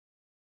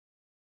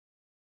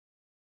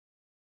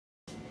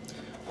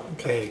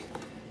Okay,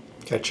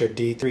 got your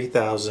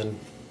D3000,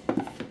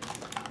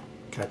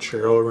 got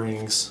your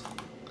O-rings,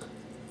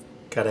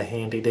 got a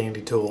handy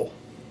dandy tool.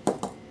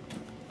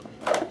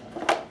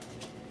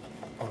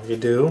 All you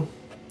do,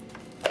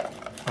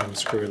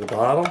 unscrew the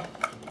bottle,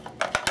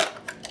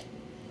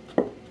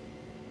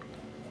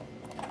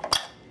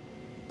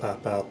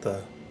 pop out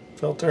the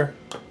filter,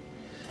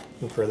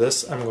 and for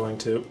this I'm going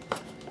to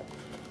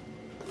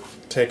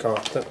take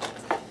off the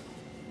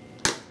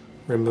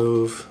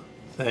remove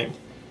thing.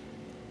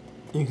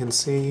 You can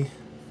see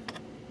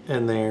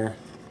in there,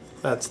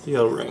 that's the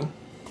O-ring.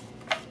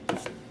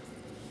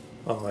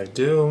 All I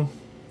do,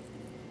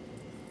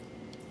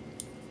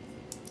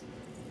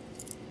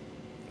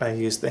 I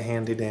use the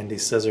handy dandy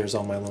scissors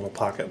on my little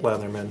pocket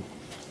Leatherman,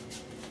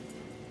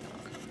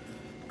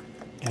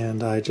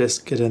 and I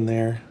just get in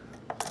there.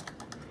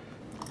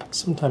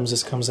 Sometimes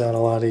this comes out a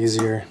lot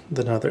easier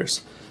than others.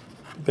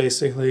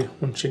 Basically,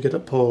 once you get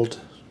it pulled,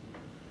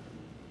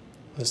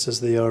 this is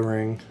the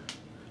O-ring.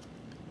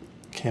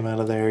 Came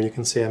out of there. You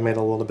can see I made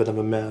a little bit of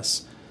a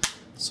mess.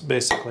 So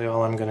basically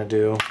all I'm going to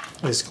do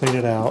is clean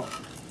it out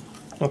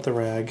with the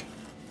rag.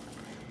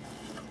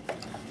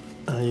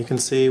 You can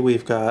see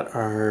we've got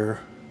our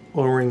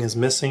O-ring is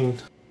missing.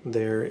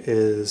 There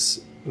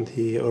is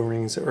the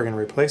O-rings that we're going to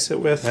replace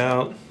it with.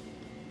 Out.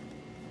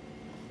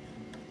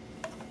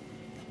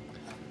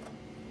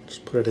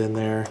 Just put it in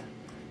there.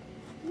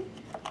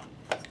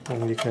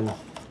 And you can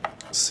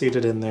seat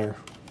it in there.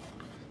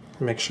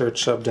 Make sure it's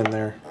shoved in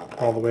there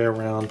all the way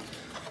around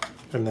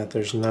and that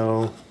there's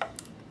no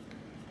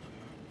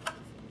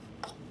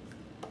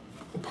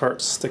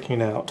parts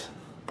sticking out.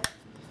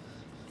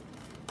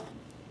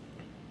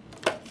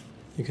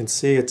 You can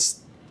see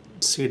it's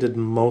seated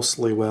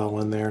mostly well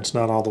in there. It's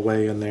not all the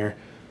way in there.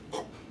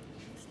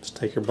 Just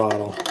take your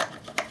bottle.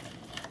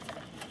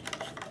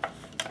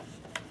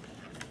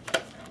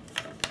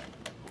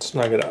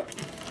 Snug it up.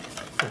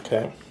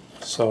 Okay,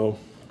 so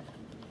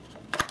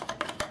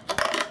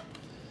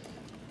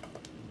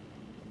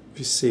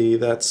you see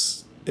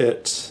that's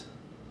it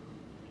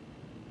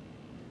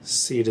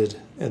seated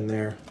in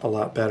there a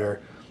lot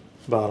better.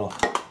 Bottle.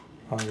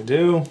 All you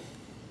do,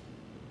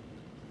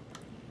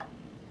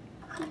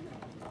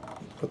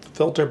 put the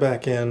filter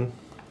back in,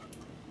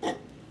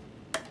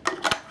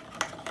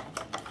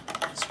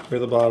 screw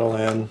the bottle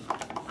in,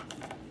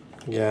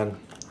 again,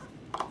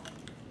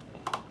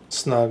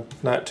 snug,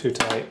 not too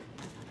tight,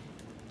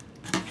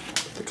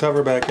 put the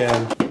cover back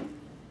in,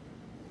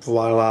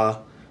 voila,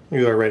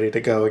 you are ready to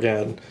go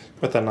again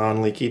with a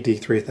non-leaky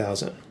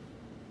D3000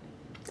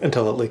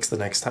 until it leaks the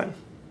next time.